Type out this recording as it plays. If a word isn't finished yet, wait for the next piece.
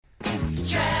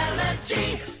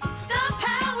Trelegy, the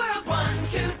power of 1,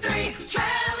 2, 3.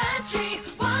 Trelegy,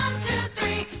 1, 2,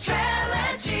 3.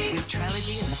 Trelegy. With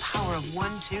Trelegy and the power of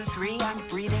 1, 2, 3, I'm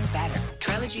breathing better.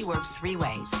 Trelegy works 3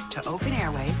 ways: to open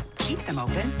airways, keep them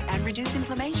open, and reduce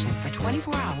inflammation for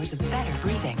 24 hours of better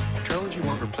breathing. Trelegy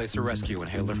won't replace a rescue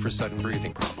inhaler for sudden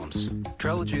breathing problems.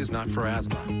 Trelegy is not for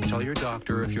asthma. Tell your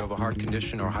doctor if you have a heart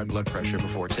condition or high blood pressure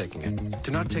before taking it.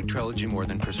 Do not take Trelegy more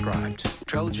than prescribed.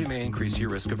 Trelegy may increase your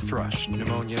risk of thrush,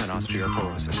 pneumonia, and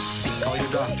osteoporosis. Call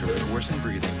your doctor if worsened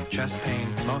breathing, chest pain,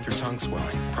 mouth or tongue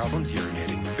swelling, problems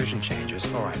urinating, vision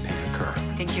changes, or eye pain occur.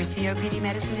 Think your COPD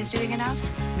medicine is doing enough?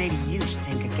 Maybe you should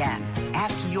think again.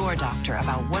 Ask your doctor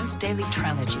about once daily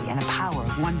Trelegy and the power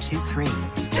of 1, 2, 3.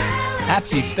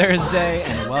 Happy Thursday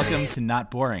and welcome to Not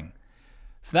Boring.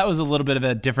 So that was a little bit of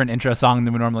a different intro song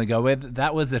than we normally go with.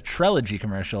 That was a Trelegy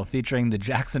commercial featuring the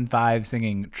Jackson 5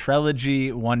 singing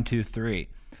Trelegy 1, 2, 3.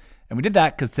 And we did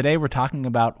that because today we're talking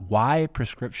about why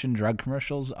prescription drug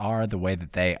commercials are the way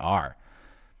that they are.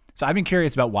 So I've been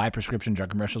curious about why prescription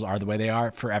drug commercials are the way they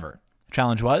are forever. The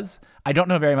challenge was, I don't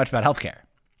know very much about healthcare.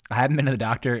 I haven't been to the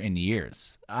doctor in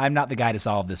years. I'm not the guy to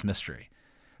solve this mystery.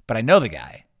 But I know the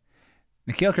guy.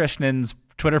 Nikhil Krishnan's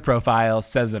Twitter profile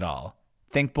says it all.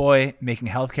 Think boy, making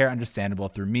healthcare understandable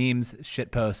through memes,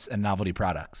 shitposts, and novelty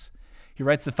products. He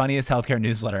writes the funniest healthcare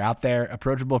newsletter out there,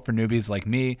 approachable for newbies like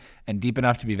me, and deep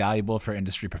enough to be valuable for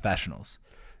industry professionals.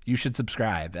 You should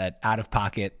subscribe at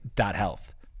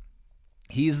outofpocket.health.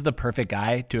 He's the perfect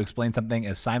guy to explain something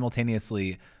as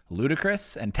simultaneously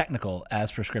ludicrous and technical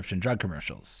as prescription drug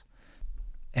commercials.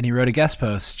 And he wrote a guest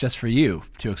post just for you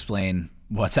to explain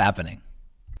what's happening.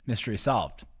 Mystery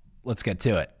solved. Let's get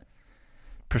to it.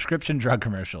 Prescription drug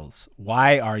commercials.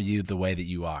 Why are you the way that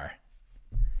you are?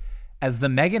 As the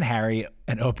Meghan, Harry,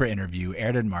 and Oprah interview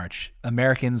aired in March,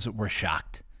 Americans were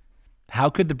shocked. How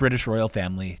could the British royal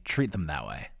family treat them that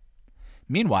way?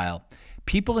 Meanwhile,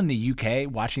 people in the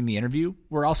UK watching the interview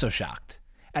were also shocked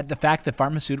at the fact that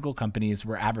pharmaceutical companies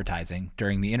were advertising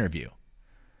during the interview.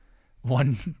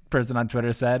 One person on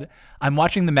Twitter said, I'm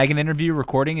watching the Meghan interview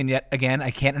recording, and yet again,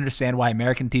 I can't understand why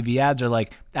American TV ads are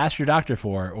like, ask your doctor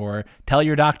for, or tell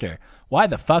your doctor. Why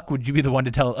the fuck would you be the one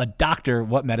to tell a doctor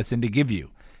what medicine to give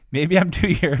you? Maybe I'm too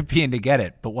European to get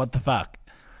it, but what the fuck?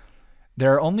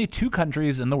 There are only 2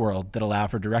 countries in the world that allow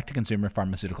for direct-to-consumer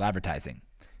pharmaceutical advertising,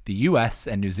 the US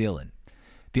and New Zealand.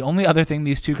 The only other thing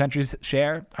these 2 countries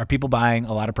share are people buying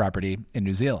a lot of property in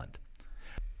New Zealand.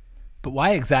 But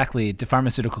why exactly do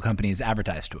pharmaceutical companies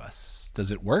advertise to us? Does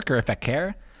it work or affect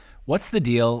care? What's the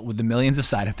deal with the millions of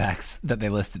side effects that they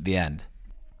list at the end?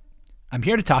 I'm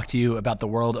here to talk to you about the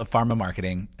world of pharma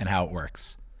marketing and how it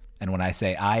works. And when I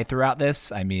say I throughout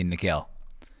this, I mean Nikhil.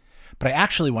 But I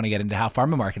actually want to get into how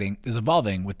pharma marketing is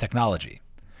evolving with technology.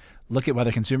 Look at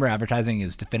whether consumer advertising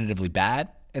is definitively bad,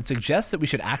 and suggest that we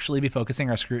should actually be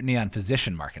focusing our scrutiny on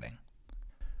physician marketing.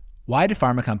 Why do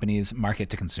pharma companies market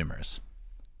to consumers?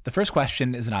 The first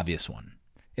question is an obvious one.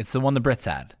 It's the one the Brits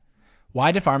had.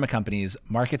 Why do pharma companies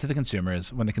market to the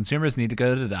consumers when the consumers need to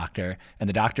go to the doctor and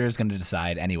the doctor is going to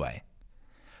decide anyway?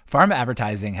 Pharma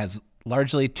advertising has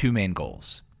largely 2 main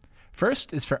goals.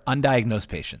 First is for undiagnosed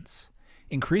patients.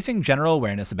 Increasing general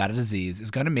awareness about a disease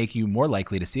is going to make you more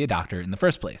likely to see a doctor in the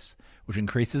first place, which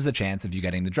increases the chance of you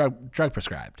getting the drug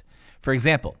prescribed. For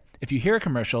example, if you hear a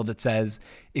commercial that says,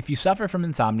 if you suffer from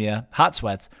insomnia, hot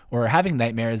sweats, or are having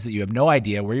nightmares that you have no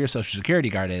idea where your Social Security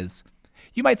card is,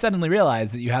 you might suddenly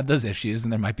realize that you have those issues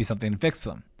and there might be something to fix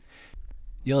them.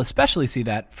 You'll especially see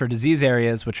that for disease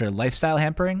areas which are lifestyle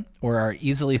hampering or are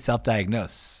easily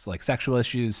self-diagnosed, like sexual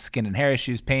issues, skin and hair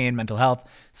issues, pain, mental health,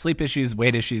 sleep issues,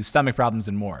 weight issues, stomach problems,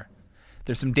 and more.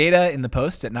 There's some data in the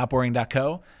post at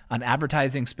notboring.co on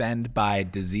advertising spend by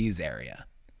disease area.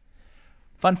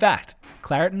 Fun fact,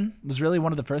 Claritin was really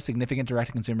one of the first significant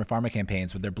direct-to-consumer pharma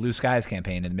campaigns with their Blue Skies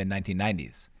campaign in the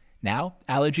mid-1990s. Now,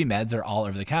 allergy meds are all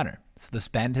over the counter, so the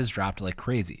spend has dropped like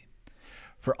crazy.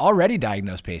 For already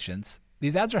diagnosed patients,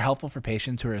 these ads are helpful for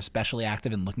patients who are especially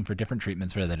active in looking for different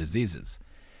treatments for their diseases.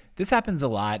 This happens a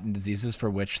lot in diseases for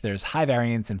which there's high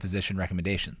variance in physician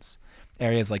recommendations.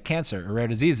 Areas like cancer or rare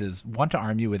diseases want to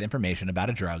arm you with information about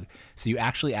a drug so you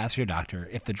actually ask your doctor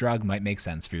if the drug might make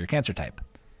sense for your cancer type.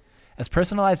 As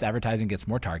personalized advertising gets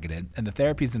more targeted and the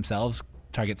therapies themselves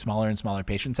target smaller and smaller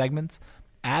patient segments,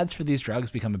 ads for these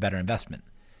drugs become a better investment.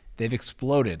 They've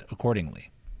exploded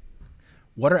accordingly.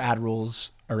 What are ad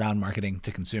rules around marketing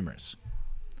to consumers?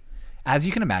 As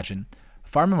you can imagine,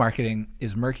 pharma marketing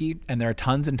is murky and there are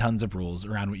tons and tons of rules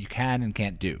around what you can and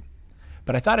can't do.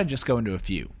 But I thought I'd just go into a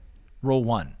few. Rule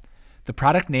 1. The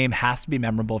product name has to be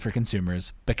memorable for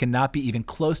consumers, but cannot be even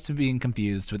close to being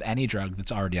confused with any drug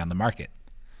that's already on the market.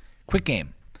 Quick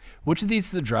game. Which of these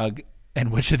is a drug,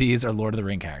 and which of these are Lord of the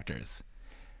Ring characters?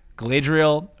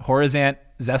 Galadriel, Horizant,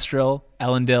 Zestril,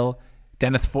 Elendil,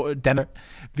 Denethor.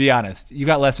 Be honest, you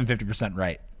got less than 50%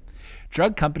 right.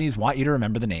 Drug companies want you to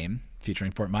remember the name,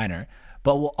 featuring Fort Minor,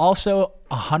 but will also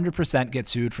 100% get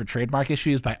sued for trademark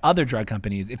issues by other drug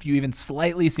companies if you even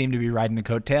slightly seem to be riding the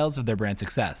coattails of their brand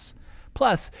success.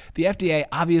 Plus, the FDA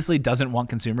obviously doesn't want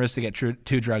consumers to get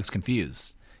two drugs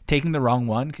confused. Taking the wrong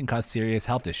one can cause serious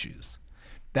health issues.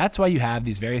 That's why you have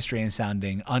these very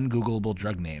strange-sounding, ungoogleable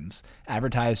drug names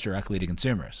advertised directly to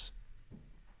consumers.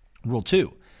 Rule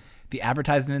 2. The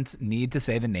advertisements need to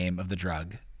say the name of the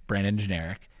drug, brand and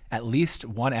generic, at least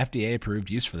one FDA-approved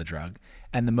use for the drug,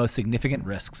 and the most significant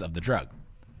risks of the drug.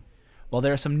 While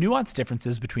there are some nuanced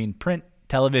differences between print,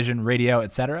 television, radio,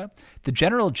 etc., the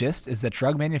general gist is that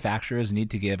drug manufacturers need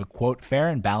to give a, quote, fair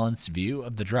and balanced view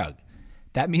of the drug.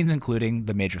 That means including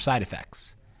the major side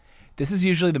effects. This is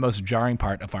usually the most jarring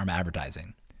part of pharma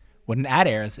advertising. When an ad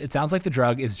airs, it sounds like the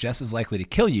drug is just as likely to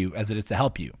kill you as it is to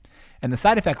help you. And the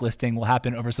side effect listing will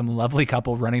happen over some lovely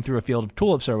couple running through a field of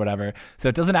tulips or whatever, so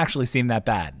it doesn't actually seem that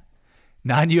bad.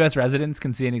 Non-US residents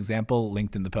can see an example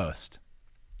linked in the post.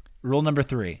 Rule number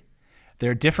 3.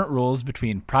 There are different rules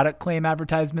between product claim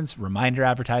advertisements, reminder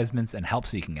advertisements, and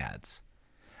help-seeking ads.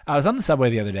 I was on the subway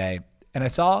the other day, and I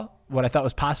saw what I thought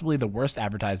was possibly the worst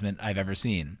advertisement I've ever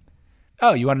seen.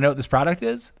 Oh, you want to know what this product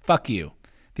is? Fuck you.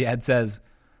 The ad says,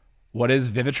 what is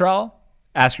Vivitrol?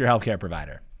 Ask your healthcare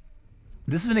provider.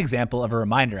 This is an example of a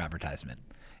reminder advertisement.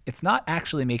 It's not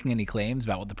actually making any claims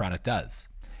about what the product does.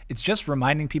 It's just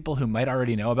reminding people who might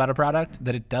already know about a product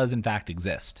that it does in fact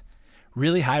exist.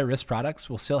 Really high-risk products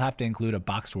will still have to include a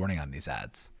boxed warning on these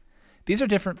ads. These are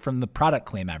different from the product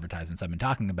claim advertisements I've been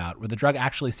talking about, where the drug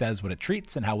actually says what it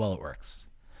treats and how well it works.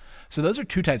 So those are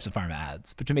two types of pharma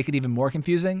ads, but to make it even more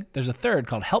confusing, there's a third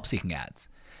called help-seeking ads.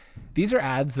 These are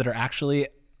ads that actually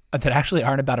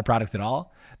aren't about a product at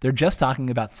all. They're just talking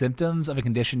about symptoms of a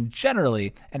condition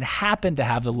generally and happen to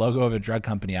have the logo of a drug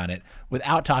company on it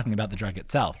without talking about the drug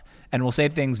itself, and will say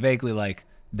things vaguely like,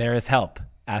 there is help,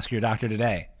 ask your doctor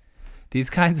today. These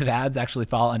kinds of ads actually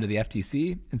fall under the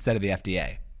FTC instead of the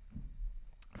FDA.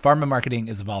 Pharma marketing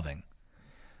is evolving.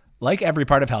 Like every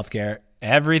part of healthcare,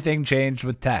 everything changed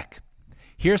with tech.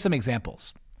 Here are some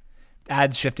examples.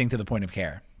 Ads shifting to the point of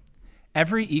care.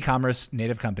 Every e-commerce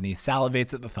native company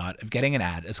salivates at the thought of getting an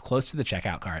ad as close to the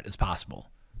checkout cart as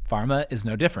possible. Pharma is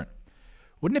no different.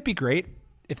 Wouldn't it be great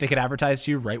if they could advertise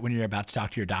to you right when you're about to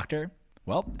talk to your doctor?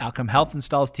 Well, Outcome Health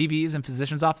installs TVs in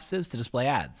physicians' offices to display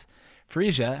ads.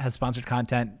 Phreesia has sponsored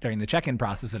content during the check-in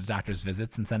process at a doctor's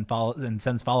visits and sends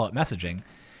follow-up messaging.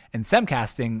 And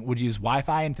Semcasting would use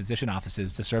Wi-Fi in physician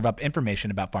offices to serve up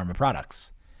information about pharma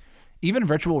products. Even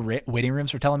virtual waiting rooms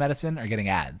for telemedicine are getting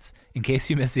ads, in case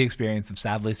you miss the experience of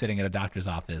sadly sitting at a doctor's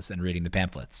office and reading the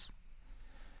pamphlets.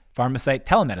 Pharmasite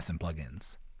telemedicine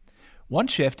plugins. One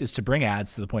shift is to bring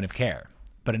ads to the point of care,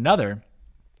 but another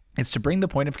is to bring the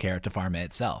point of care to pharma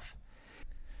itself.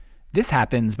 This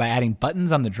happens by adding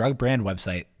buttons on the drug brand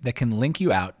website that can link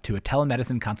you out to a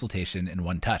telemedicine consultation in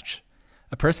one touch.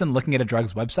 A person looking at a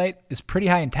drug's website is pretty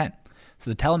high intent, so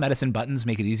the telemedicine buttons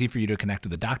make it easy for you to connect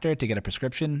with a doctor to get a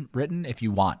prescription written if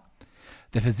you want.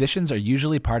 The physicians are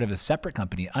usually part of a separate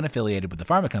company unaffiliated with the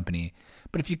pharma company,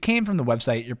 but if you came from the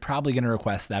website, you're probably going to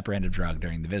request that brand of drug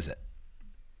during the visit.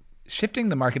 Shifting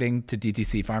the marketing to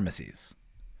DTC pharmacies.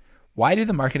 Why do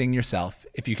the marketing yourself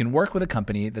if you can work with a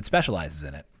company that specializes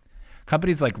in it?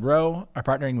 Companies like Ro are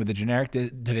partnering with the generic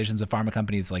divisions of pharma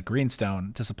companies like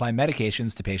Greenstone to supply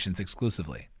medications to patients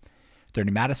exclusively.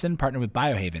 30 Madison partnered with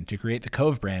Biohaven to create the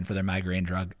Cove brand for their migraine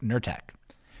drug, Nurtec.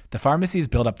 The pharmacies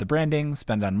build up the branding,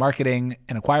 spend on marketing,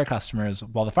 and acquire customers,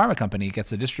 while the pharma company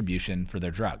gets the distribution for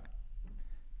their drug.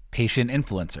 Patient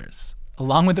influencers.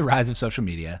 Along with the rise of social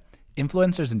media,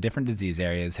 influencers in different disease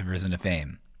areas have risen to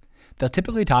fame. They'll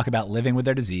typically talk about living with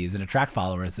their disease and attract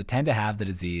followers that tend to have the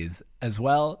disease as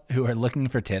well, who are looking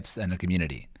for tips and a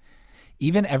community.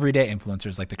 Even everyday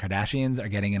influencers like the Kardashians are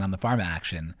getting in on the pharma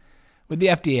action, with the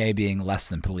FDA being less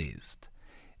than pleased.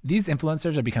 These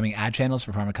influencers are becoming ad channels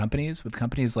for pharma companies, with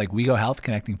companies like WeGo Health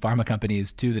connecting pharma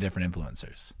companies to the different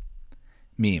influencers.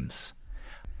 Memes.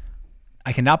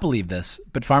 I cannot believe this,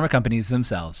 but pharma companies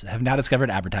themselves have now discovered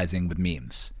advertising with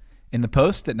memes. In the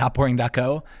post at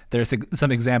notboring.co, there are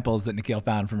some examples that Nikhil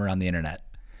found from around the internet.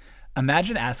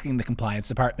 Imagine asking the compliance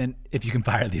department if you can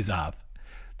fire these off.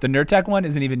 The Nurtec one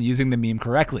isn't even using the meme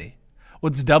correctly.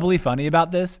 What's doubly funny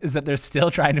about this is that they're still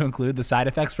trying to include the side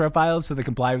effects profiles so they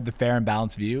comply with the fair and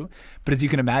balanced view. But as you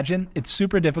can imagine, it's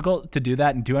super difficult to do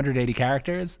that in 280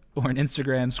 characters or an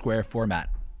Instagram square format.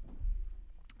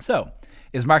 So,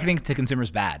 is marketing to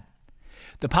consumers bad?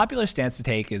 The popular stance to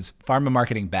take is pharma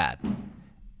marketing bad.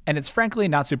 And it's frankly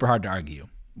not super hard to argue.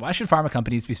 Why should pharma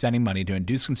companies be spending money to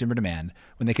induce consumer demand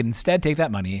when they could instead take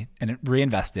that money and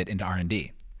reinvest it into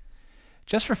R&D?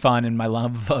 Just for fun and my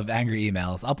love of angry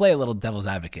emails, I'll play a little devil's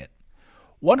advocate.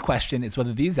 One question is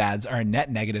whether these ads are a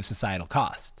net negative societal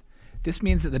cost. This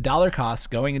means that the dollar cost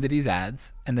going into these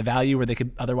ads and the value where they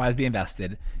could otherwise be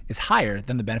invested is higher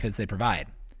than the benefits they provide.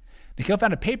 Nikhil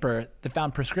found a paper that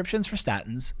found prescriptions for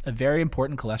statins, a very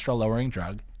important cholesterol-lowering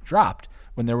drug, dropped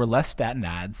when there were less statin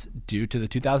ads due to the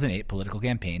 2008 political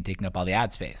campaign taking up all the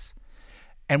ad space.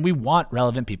 And we want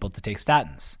relevant people to take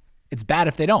statins. It's bad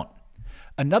if they don't.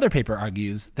 Another paper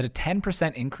argues that a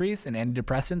 10% increase in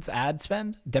antidepressants ad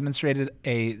spend demonstrated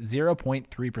a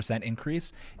 0.3%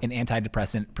 increase in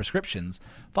antidepressant prescriptions,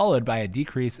 followed by a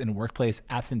decrease in workplace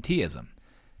absenteeism.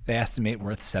 They estimate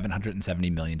worth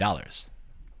 $770 million.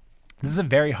 This is a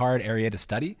very hard area to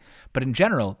study, but in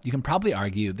general, you can probably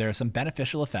argue there are some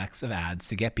beneficial effects of ads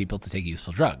to get people to take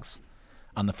useful drugs.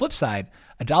 On the flip side,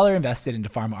 a dollar invested into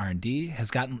pharma R&D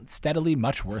has gotten steadily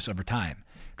much worse over time,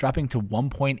 dropping to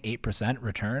 1.8%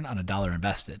 return on a dollar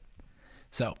invested.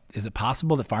 So, is it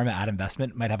possible that pharma ad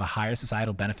investment might have a higher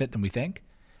societal benefit than we think?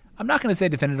 I'm not going to say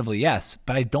definitively yes,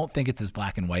 but I don't think it's as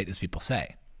black and white as people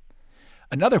say.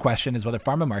 Another question is whether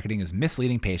pharma marketing is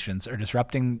misleading patients or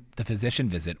disrupting the physician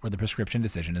visit where the prescription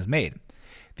decision is made.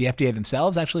 The FDA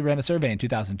themselves actually ran a survey in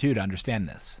 2002 to understand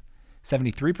this.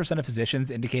 73% of physicians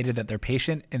indicated that their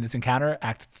patient in this encounter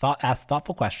asked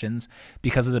thoughtful questions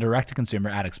because of the direct-to-consumer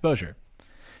ad exposure.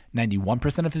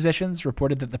 91% of physicians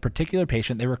reported that the particular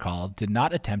patient they recalled did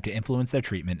not attempt to influence their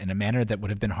treatment in a manner that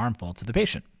would have been harmful to the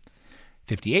patient.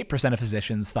 58% of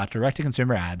physicians thought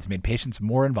direct-to-consumer ads made patients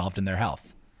more involved in their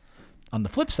health. On the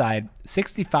flip side,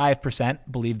 65%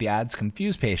 believe the ads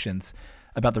confuse patients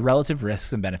about the relative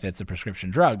risks and benefits of prescription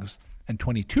drugs, and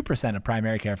 22% of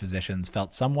primary care physicians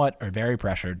felt somewhat or very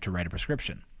pressured to write a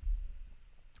prescription.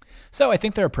 So I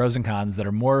think there are pros and cons that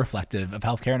are more reflective of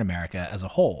healthcare in America as a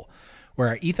whole, where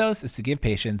our ethos is to give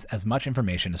patients as much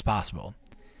information as possible.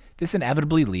 This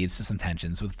inevitably leads to some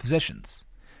tensions with physicians.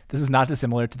 This is not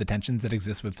dissimilar to the tensions that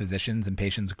exist with physicians and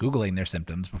patients Googling their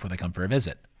symptoms before they come for a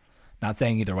visit. Not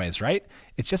saying either way is right,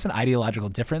 it's just an ideological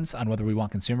difference on whether we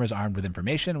want consumers armed with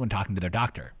information when talking to their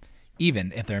doctor,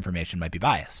 even if their information might be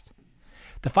biased.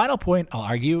 The final point I'll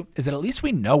argue is that at least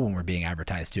we know when we're being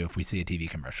advertised to if we see a TV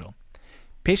commercial.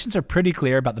 Patients are pretty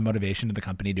clear about the motivation of the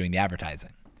company doing the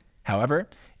advertising. However,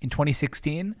 in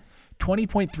 2016,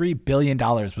 $20.3 billion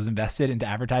was invested into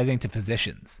advertising to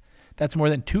physicians. That's more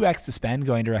than 2x the spend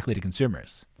going directly to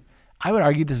consumers. I would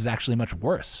argue this is actually much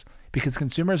worse, because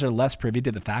consumers are less privy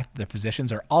to the fact that their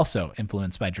physicians are also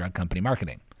influenced by drug company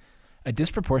marketing. A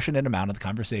disproportionate amount of the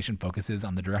conversation focuses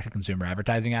on the direct-to-consumer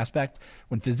advertising aspect,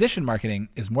 when physician marketing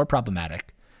is more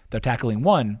problematic, though tackling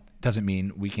one doesn't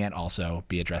mean we can't also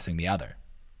be addressing the other.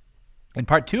 In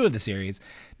part 2 of the series,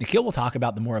 Nikhil will talk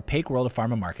about the more opaque world of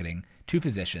pharma marketing to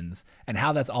physicians and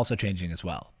how that's also changing as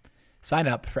well. Sign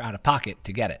up for Out of Pocket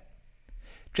to get it.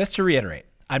 Just to reiterate,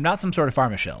 I'm not some sort of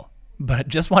pharma shill, but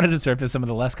just wanted to surface some of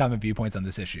the less common viewpoints on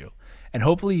this issue. And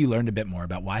hopefully you learned a bit more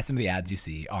about why some of the ads you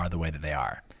see are the way that they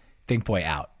are. ThinkBoy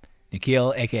out.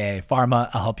 Nikhil, aka Pharma,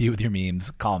 I'll help you with your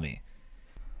memes. Call me.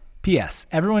 P.S.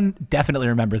 Everyone definitely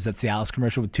remembers that Cialis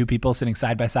commercial with two people sitting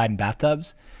side by side in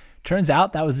bathtubs. Turns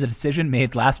out that was a decision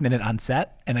made last minute on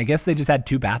set, and I guess they just had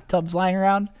two bathtubs lying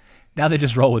around. Now they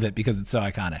just roll with it because it's so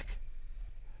iconic.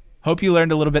 Hope you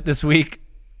learned a little bit this week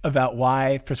about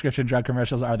why prescription drug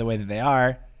commercials are the way that they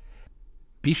are.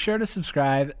 Be sure to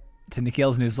subscribe to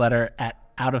Nikhil's newsletter at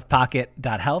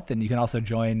outofpocket.health, and you can also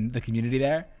join the community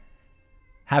there.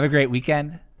 Have a great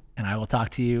weekend, and I will talk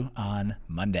to you on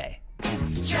Monday.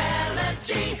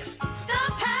 Trelegy.